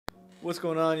What's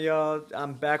going on, y'all?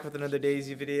 I'm back with another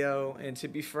Daisy video, and to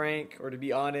be frank, or to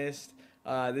be honest,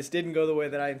 this didn't go the way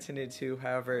that I intended to.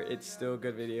 However, it's still a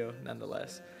good video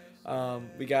nonetheless.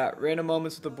 We got random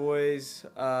moments with the boys,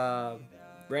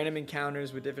 random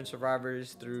encounters with different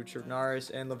survivors through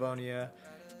Trinaris and Livonia,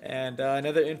 and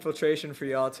another infiltration for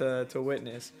y'all to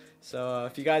witness. So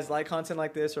if you guys like content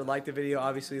like this or like the video,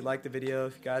 obviously like the video.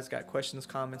 If you guys got questions,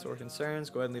 comments, or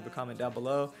concerns, go ahead and leave a comment down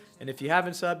below. And if you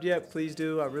haven't subbed yet, please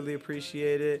do. I really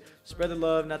appreciate it. Spread the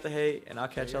love, not the hate, and I'll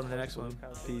catch y'all in the next one.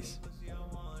 Peace.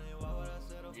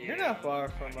 You're not far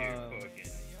from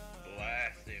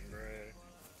blasting,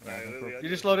 bro. You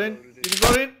just load in? You just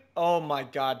load in? Oh my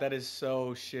god, that is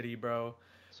so shitty, bro.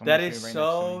 That is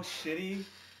so shitty.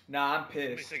 Nah, I'm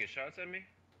pissed. Somebody taking shots at me?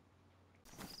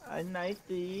 I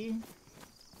knifey.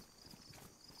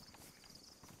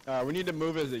 We need to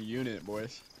move as a unit,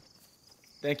 boys.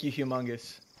 Thank you,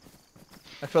 humongous.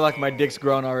 I feel like my dick's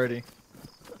grown already.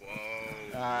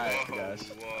 Whoa. Alright, whoa, guys.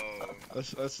 Whoa.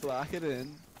 Let's lock it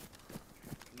in.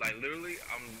 Like literally,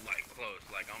 I'm like close.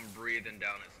 Like I'm breathing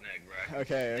down its neck, bro.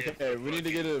 Okay. We need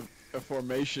to get a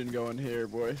formation going here,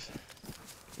 boys.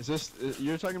 Is this?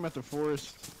 You're talking about the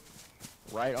forest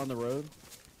right on the road?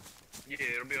 Yeah,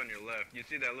 it'll be on your left. You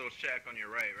see that little shack on your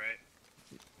right, right?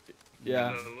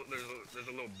 Yeah. There's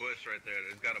a little bush right there.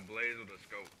 It's got a blaze with a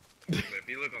scope. But if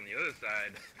you look on the other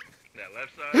side, that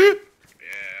left side, yeah,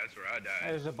 that's where I died.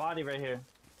 There's a body right here.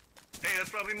 Hey, that's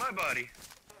probably my body.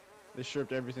 They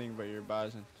stripped everything but your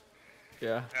bison.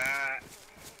 Yeah.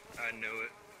 I knew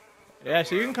it. Yeah,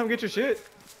 so you can come get your shit.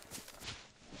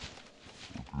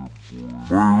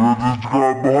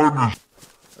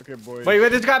 Okay, boys. Wait,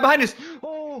 this guy behind us!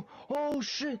 Oh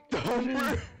shit!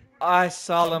 I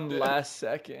saw him last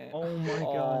second. Oh my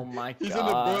god. Oh my god. He's in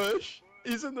the bush.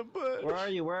 He's in the bush. Where are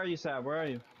you? Where are you, Sab? Where are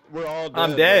you? We're all dead.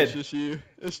 I'm dead. It's just you.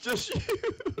 It's just you.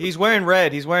 He's wearing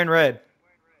red. He's wearing red.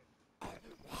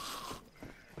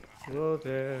 Will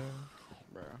there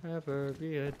ever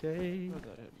be a day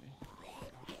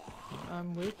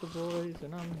I'm with the boys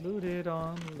and I'm looted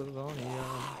on Livonia?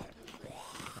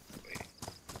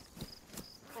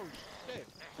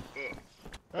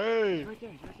 Hey.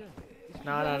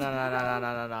 Nah.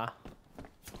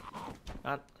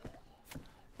 Not.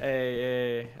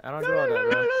 Hey, I don't do all that,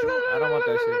 bro. I don't want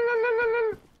that shit.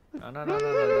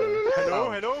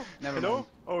 No. Hello.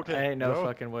 Okay. Ain't no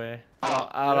fucking way.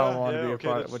 I don't want to be a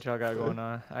part of what y'all got going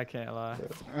on. I can't lie.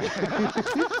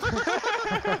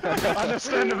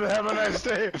 Understandable. Have a nice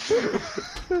day.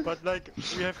 But like,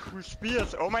 we have cool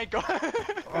spears. Oh my god.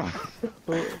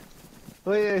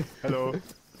 Oh yeah. Hello.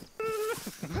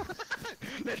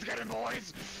 Let's get it,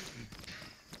 boys.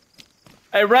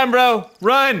 Hey, run, bro!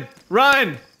 Run!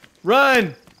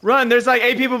 There's like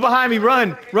 8 people behind me.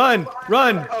 Run! Oh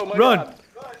my god.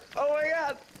 Oh my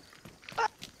god.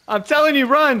 I'm telling you,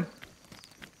 run!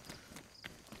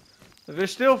 They're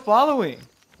still following.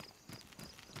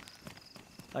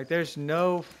 Like, there's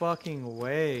no fucking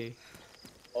way.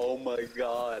 Oh my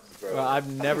god, bro. Bro, I've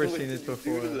never seen this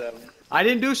before. I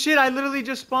didn't do shit. I literally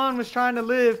just spawned, was trying to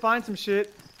live, find some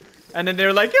shit. And then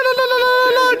they're like,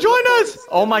 la, join us!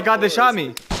 Oh my god, they shot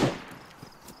me.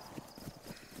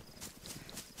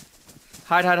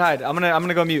 Hide. I'm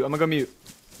gonna go mute.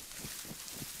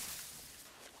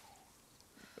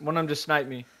 One of them just sniped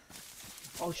me.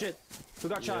 Oh shit! Who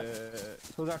got shot?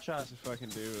 Who got shot? That's a fucking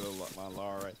dude with my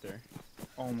law right there.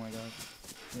 Oh my god.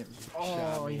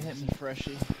 Oh, you hit me.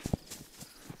 Freshie.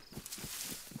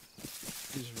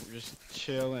 He's just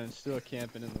chilling, still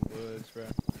camping in the woods, bro.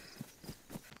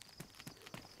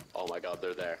 Oh my god,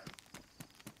 they're there.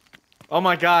 Oh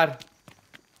my god.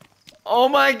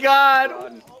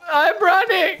 Run. I'm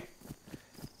running.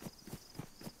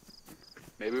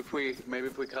 Maybe if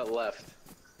we cut left.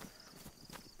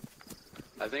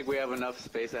 I think we have enough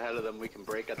space ahead of them. We can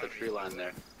break at the tree line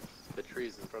there. The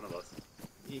trees in front of us.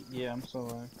 Yeah, I'm still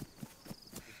alive.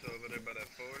 You still over there by that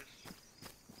forest?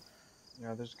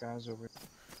 Yeah, there's guys over.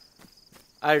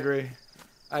 I agree.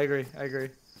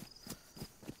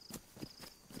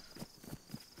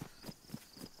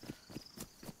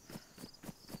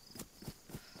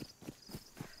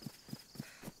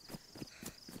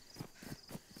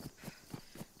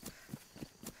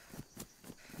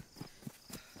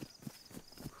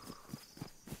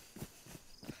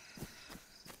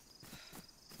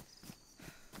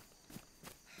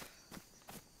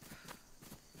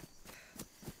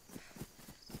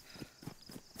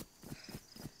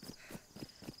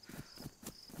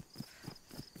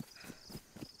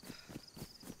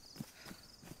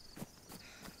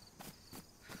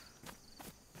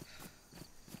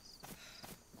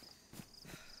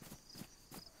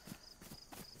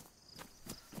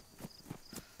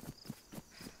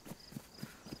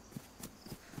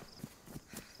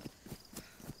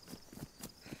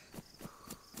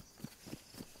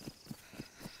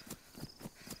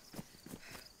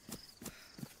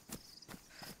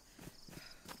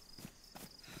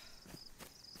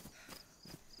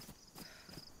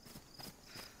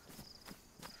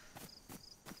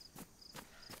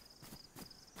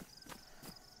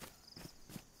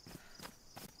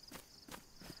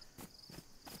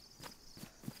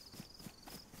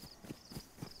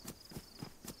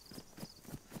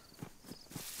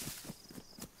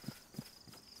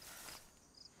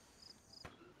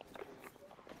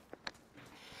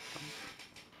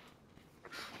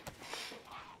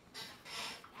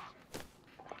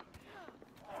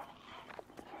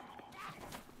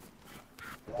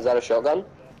 Is that a shotgun?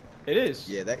 It is.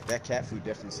 Yeah, that cat food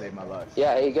definitely saved my life.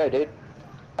 Yeah, here you go, dude.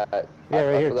 Yeah,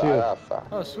 right here, forgot- too. fuck.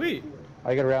 Oh, sweet.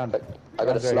 I got a round. I got a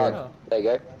Round's right slug. here. Oh. There you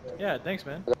go. Yeah, thanks,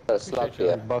 man. I got a slug Appreciate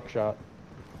y'all. here. Buckshot.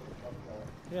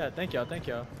 Yeah, thank y'all. Thank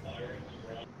y'all.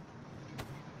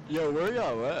 Yo, where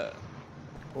y'all at?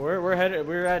 We're headed.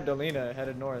 We're at Dolina,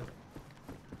 headed north.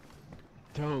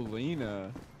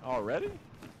 Dolina. Already?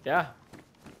 Yeah.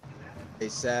 Hey,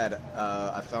 Sad,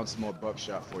 I found some more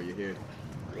buckshot for you here.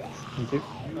 Me too.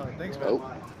 Oh, thanks, man.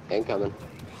 Oh, incoming.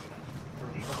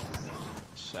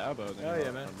 Sabo, then Oh,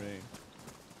 yeah, man. for me.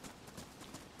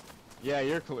 Yeah,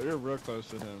 you're real close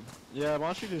to him. Yeah, why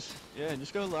don't you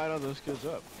just go light all those kids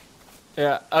up.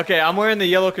 Yeah. Okay, I'm wearing the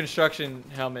yellow construction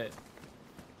helmet.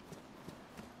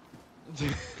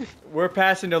 We're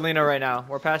passing Dolina right now.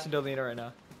 We're passing Dolina right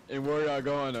now. And where y'all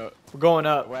going up? We're going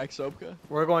up. Waxopka?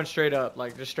 We're going straight up,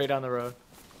 like just straight down the road.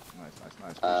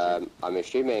 Nice. I'm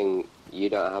assuming you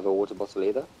don't have a water bottle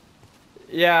either?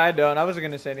 Yeah, I don't. I wasn't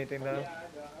gonna say anything though.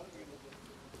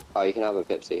 Oh, you can have a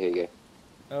Pepsi. Here you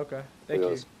go. Okay. Thank you.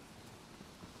 Yours.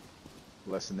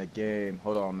 Less in the game.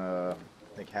 Hold on, I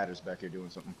think Hatter's back here doing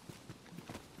something.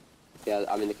 Yeah,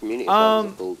 I mean the community.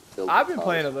 I've been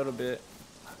playing a little bit.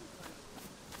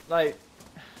 Like,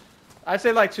 I'd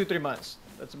say like 2-3 months.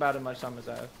 That's about as much time as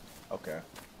I have. Okay.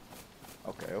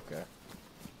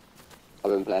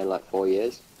 I've been playing like 4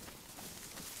 years.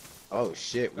 Oh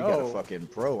shit, we got Oh. a fucking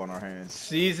pro on our hands.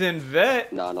 Seasoned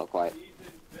vet. No, not quite.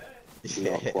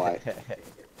 Not quite.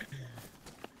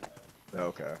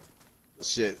 Okay.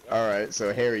 Shit. Alright,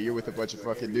 so Harry, you're with a bunch of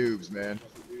fucking noobs, man.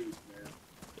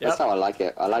 That's Yep. how I like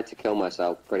it. I like to kill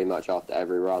myself pretty much after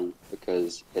every run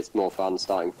because it's more fun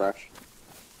starting fresh.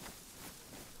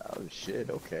 Oh shit,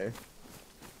 okay.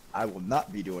 I will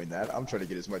not be doing that. I'm trying to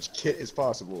get as much kit as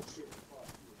possible.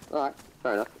 Alright,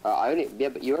 fair enough.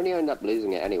 But you only end up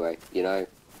losing it anyway, you know?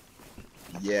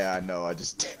 Yeah, I know, I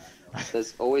just...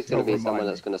 There's always going to Don't be someone remind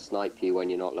that's going to snipe you when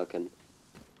you're not looking.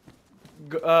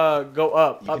 Go up, You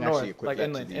up can actually north, equip like that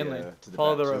inland, to the, inland. to the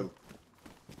Follow back, the road. too.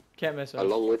 Can't miss us.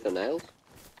 Along with the nails?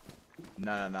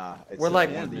 Nah. It's We're like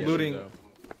one of the looting. others,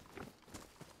 though.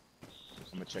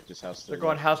 I'm gonna check this house. They're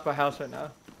going house by house right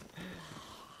now.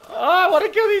 Oh, I want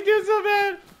to kill these dudes so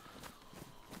bad.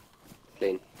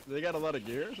 Clean. They got a lot of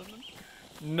gear or something?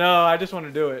 No, I just want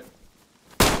to do it.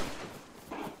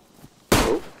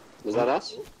 Oh, was that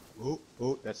us? Oh,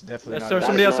 that's definitely Let's not. throw us.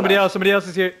 somebody else. Somebody else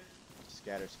is here.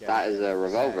 Scatter. That is a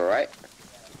revolver, right?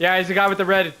 Yeah, he's the guy with the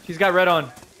red. He's got red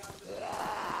on.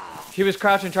 He was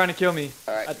crouching, trying to kill me.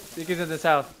 Alright. I think he's in this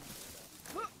house.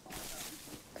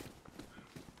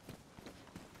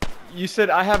 You said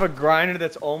I have a grinder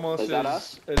that's almost Is that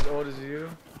us? as old as you.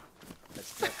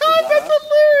 That's That's us?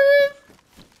 hilarious.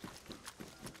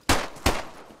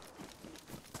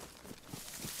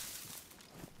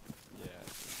 Yeah,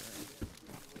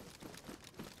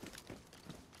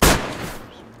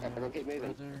 for Everyone keep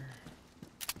moving. sure.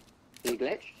 He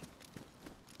glitched?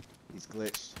 He's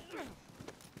glitched.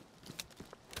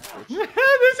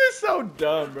 This is so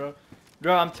dumb, bro.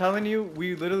 Bro, I'm telling you,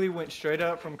 we literally went straight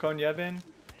up from Konyevin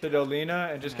to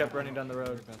Dolina and just kept running down the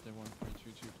road. About that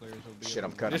 1.22 players will be Shit, I'm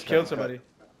able to- cutting. Just killed somebody.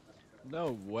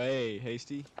 No way,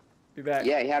 Hasty. Be back.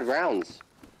 Yeah, he had rounds.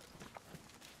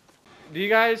 Do you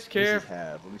guys care? What does he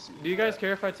have? Let me see. Do you guys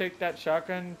care if I take that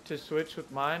shotgun to switch with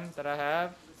mine that I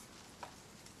have?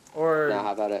 Or Now,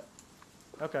 how about it?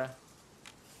 okay.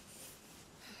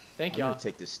 Thank I'm y'all. gonna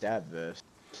take this stab vest.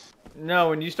 No,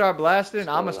 when you start blasting,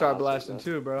 Still I'm gonna start awesome, blasting though.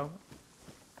 too, bro.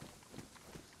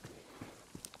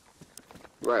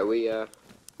 Right, we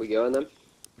going then?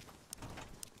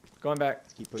 Going back.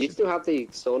 Keep Do you pushing. still have the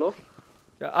sawn off?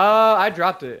 Yeah, I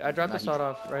dropped it. I dropped Nah, the he- sawed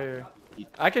off right here. he-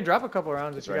 I can drop a couple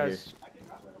rounds It's if you right guys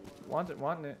want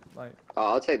it. Like,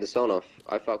 Oh, I'll take the sawn off.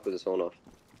 I fuck with the sawn off.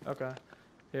 okay.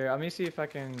 Here, let me see if I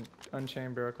can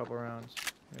unchamber a couple rounds.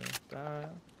 Here, that.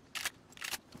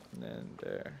 And then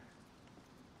there.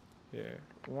 Here,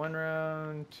 1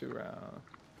 round, 2 round.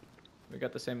 We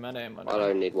got the same meta ammo. I now.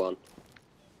 only need one.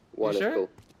 One sure? is cool.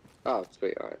 Oh,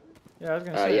 sweet, alright. Yeah, I was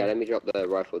gonna say. Yeah, let me drop the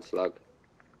rifled slug.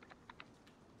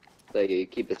 There you go, you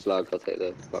keep the slug, I'll take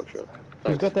the buckshot.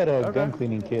 Who's got that Okay. gun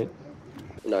cleaning kit?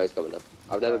 No, he's coming up.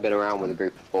 I've never been around with a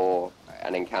group before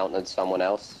and encountered someone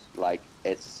else. Like,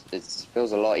 it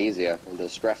feels a lot easier, and the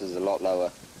stress is a lot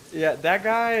lower. Yeah, that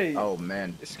guy Oh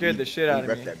man. It scared the shit he out of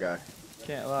wrecked me. that guy.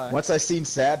 can't lie. Once I seen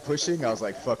Sad pushing, I was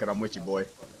like, "Fuck it, I'm with you, boy."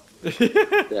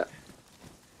 Yeah.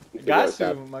 You Got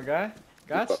forgot to, that. my guy.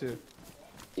 Got fuck- to.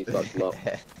 You fucked him up.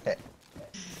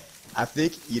 I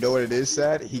think you know what it is,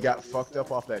 Sad. He got fucked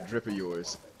up off that drip of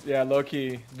yours. Yeah, low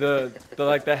key. The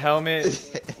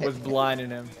helmet was blinding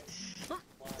him.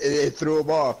 It threw him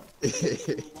off.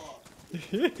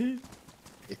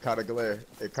 It caught a glare.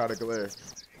 It caught a glare.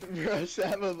 Bro,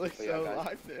 Sava looks Oh, yeah, so guys.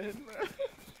 locked in, bro.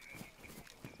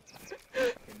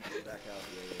 Back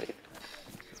out here.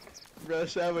 Bro,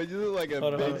 Sava, you look like a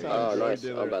Hold on, big hold time Oh, drug nice.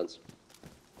 dealer. I'm bounced.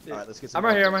 Alright, let's get I'm some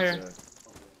right here, I'm options, right here.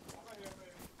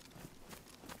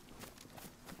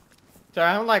 Sorry,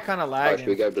 I'm like kind of Alright, should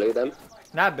we lagging. go blue then?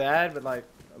 Not bad, but like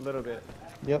a little bit.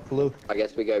 Yep, blue. I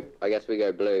guess we go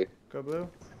blue. Go blue.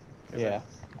 Yeah.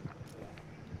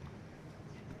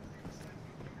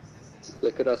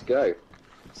 Look at us go.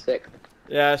 Sick.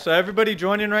 Yeah, so everybody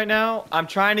joining right now, I'm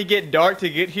trying to get Dark to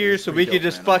get here so we pretty could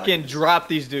dope, just man. I like fucking this. drop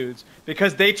these dudes.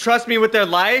 Because they trust me with their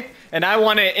life, and I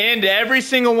want to end every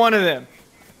single one of them.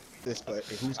 This play.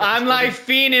 Hey, who's got I'm this like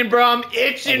fiending, bro. I'm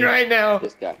itching right now.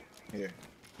 This guy. play? Here.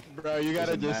 Bro, you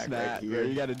gotta There's a just Mac right snap, bro. here.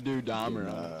 You gotta do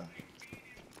Dahmer on it.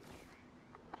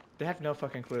 They have no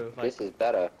fucking clue. Like, This is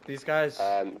better. these guys,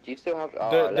 Do you still have? Oh,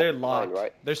 I they're left it behind, locked.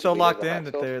 right? They're so We got locked the in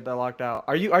that hacksaw? they're locked out.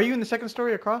 Are you in the second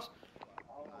story across?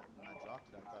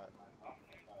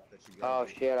 Oh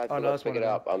shit! I Oh, no, forgot that's to pick one it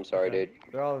of up. I'm sorry, Okay. dude.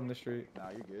 They're all in the street. Nah,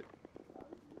 you good.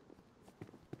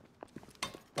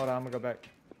 Hold on, I'm gonna go back.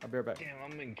 I'll be right back. Damn,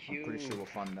 I'm in I'm queue. pretty sure we'll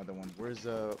find another one. Where's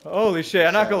Holy shit,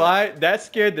 I'm not gonna Shadow. lie. That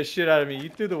scared the shit out of me. You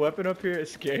threw the weapon up here, it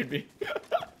scared me.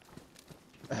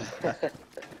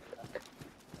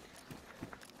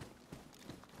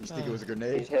 You think it was a Did you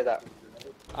grenade? hear that?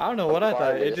 I don't know what I thought.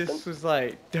 Fire It just resistant? was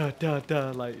like, duh, duh,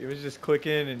 duh. Like, it was just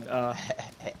clicking and,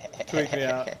 tweaked me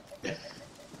out.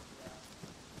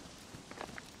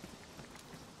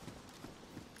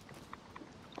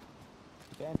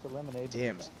 Chance eliminated.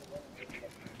 Damn.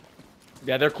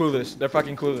 Yeah, they're clueless. They're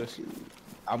fucking clueless.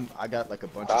 I got like a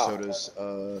bunch Ah. of sodas.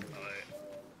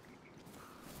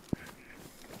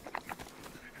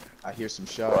 I hear some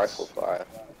Rifle shots. fire.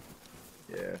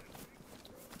 Yeah.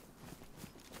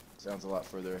 Sounds a lot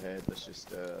further ahead. Let's just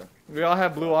We all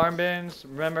have blue armbands.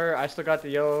 Remember, I still got the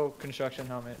yellow construction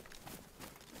helmet.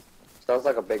 Sounds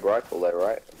like a big rifle though,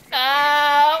 right?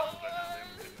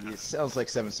 it sounds like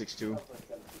 7.62.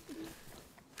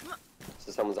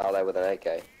 So someone's out there with an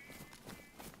AK.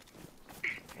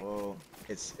 Well,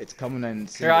 it's coming in.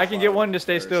 Here, I can get single one to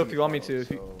stay fire, or still if you want me to. single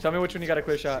If you, fire, tell me which one you got a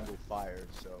clear so shot. Single fire,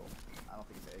 so I don't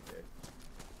think it's an AK.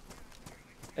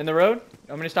 In the road?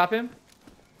 I'm gonna stop him.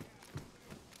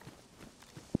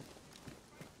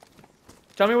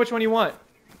 Tell me which one you want.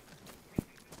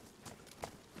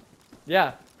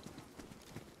 Yeah.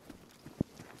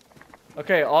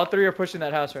 Okay, all three are pushing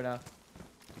that house right now.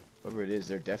 Whatever it is,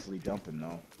 they're definitely dumping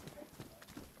though.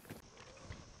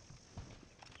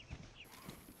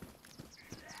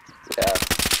 Yeah.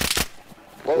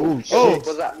 Whoa, Oh, oh, shit.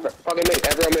 what's that? Fucking move,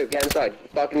 everyone move, get inside.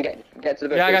 Fucking get to the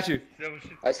bushes. Yeah, I got you.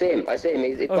 I see him,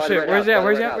 He's Oh by the shit, red where's house, he at? by the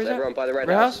Where's he red at? house. Where's he at? Everyone by the red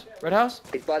Red house. house? Red house?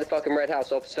 He's by the fucking red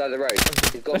house, opposite side of the road. He's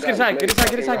got Let's get guns, inside, move, get inside, get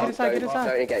fucking inside, get run. inside, get Don't- inside.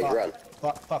 Don't engage, run.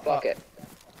 Fuck.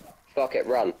 Fuck it,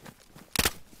 run.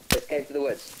 Escape to the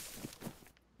woods.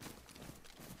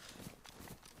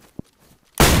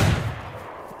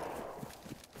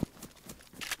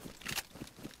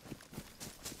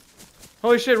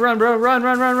 Holy shit, run, bro. Run,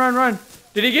 run, run, run, run.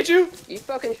 Did he get you? You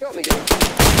fucking shot me, dude.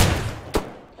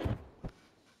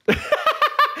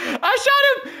 I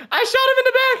shot him! I shot him in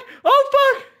the back! Oh,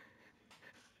 fuck!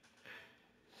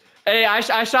 Hey,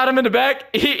 I shot him in the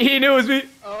back. He knew it was me.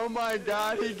 Oh my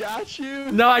god, he got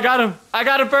you? No, I got him. I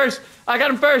got him first. I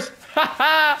got him first. Ha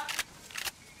ha!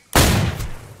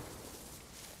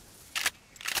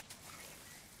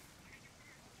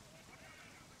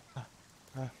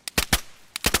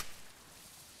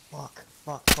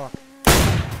 Fuck.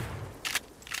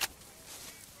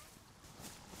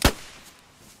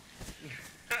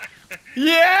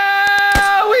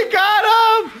 Yeah! We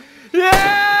got him!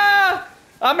 Yeah!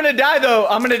 I'm gonna die though.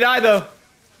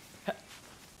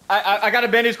 I gotta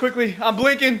bandage quickly. I'm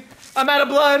blinking. I'm out of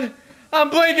blood. I'm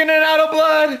blinking and out of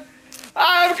blood.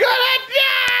 I'm gonna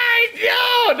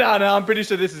die! No, I'm pretty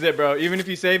sure this is it, bro. Even if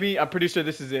you save me, I'm pretty sure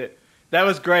this is it. That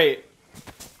was great.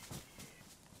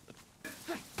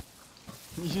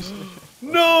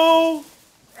 No!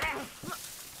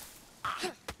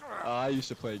 I used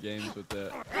to play games with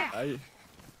that. I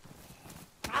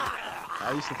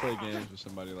used to play games with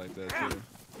somebody like that too.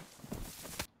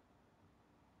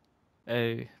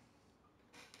 Hey.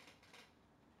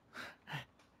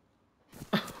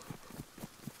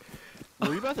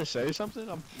 Were you about to say something?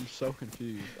 I'm so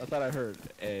confused. I thought I heard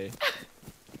A.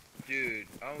 Dude,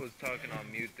 I was talking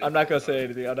on mute. I'm not gonna say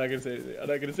anything. I'm not gonna say anything. I'm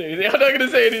not gonna say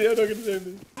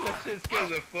anything. That shit scared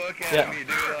the fuck out Yeah. of me,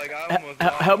 dude. Like, I almost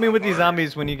Help me lost with my these mind.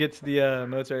 zombies when you get to the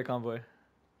military convoy.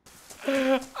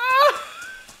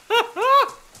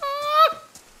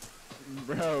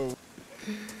 Bro.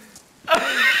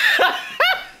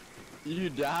 You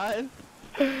died?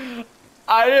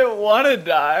 I didn't want to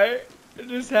die. It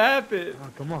just happened. Oh,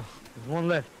 come on. There's one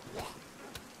left.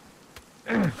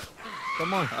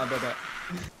 Come on. I bet that.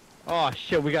 Oh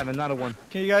shit, we got another one.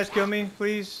 Can you guys kill me,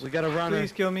 please? We got a runner.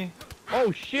 Please kill me.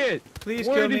 Oh shit. Please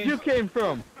Where kill me. did you came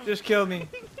from? Just kill me.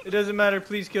 It doesn't matter.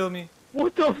 Please kill me.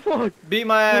 What the fuck? Beat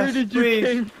my ass. Where did you please.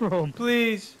 came from?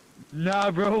 Please.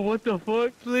 Nah, bro. What the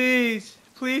fuck? Please.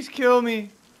 Please kill me.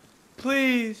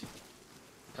 Please.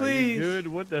 Are you Please. good?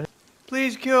 What the?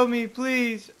 Please kill me.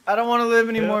 Please. I don't want to live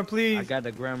anymore. I Please. got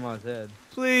the grandma's head.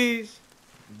 Please.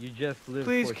 You just lived.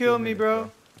 Please for kill 2 me, minutes,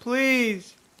 bro.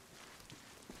 Please.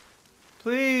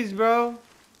 Please, bro.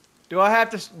 Do I have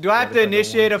to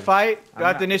initiate a fight? Do I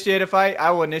have to initiate a fight?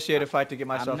 I will initiate a fight to get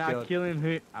myself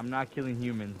killed. I'm not killing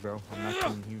humans, bro. I'm not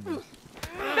killing humans.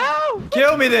 No!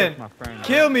 Kill me then. My friend,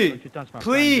 Kill bro. me. Don't you touch my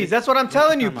Please. friend, That's what I'm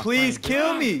telling you. touch my Please friend,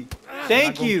 kill me.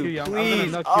 Thank you. I'm gonna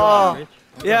Please. knock you out, Oh.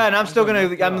 bitch. Yeah, and I'm still gonna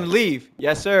knock you out. leave.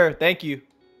 Yes, sir. Thank you.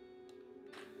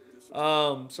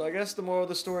 So I guess the moral of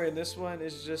the story in this one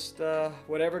is just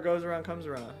whatever goes around comes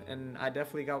around, and I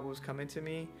definitely got what was coming to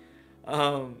me.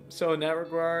 So in that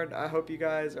regard, I hope you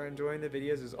guys are enjoying the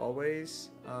videos as always.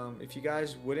 If you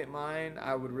guys wouldn't mind,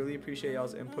 I would really appreciate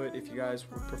y'all's input if you guys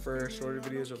would prefer shorter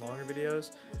videos or longer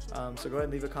videos. So go ahead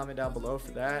and leave a comment down below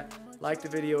for that. Like the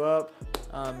video up.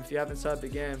 If you haven't subbed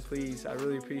again, please, I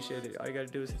really appreciate it. All you gotta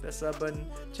do is hit that sub button,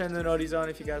 turn the notifications on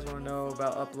if you guys want to know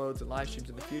about uploads and live streams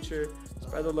in the future.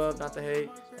 Spread the love, not the hate,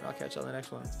 and I'll catch y'all in the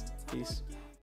next one. Peace.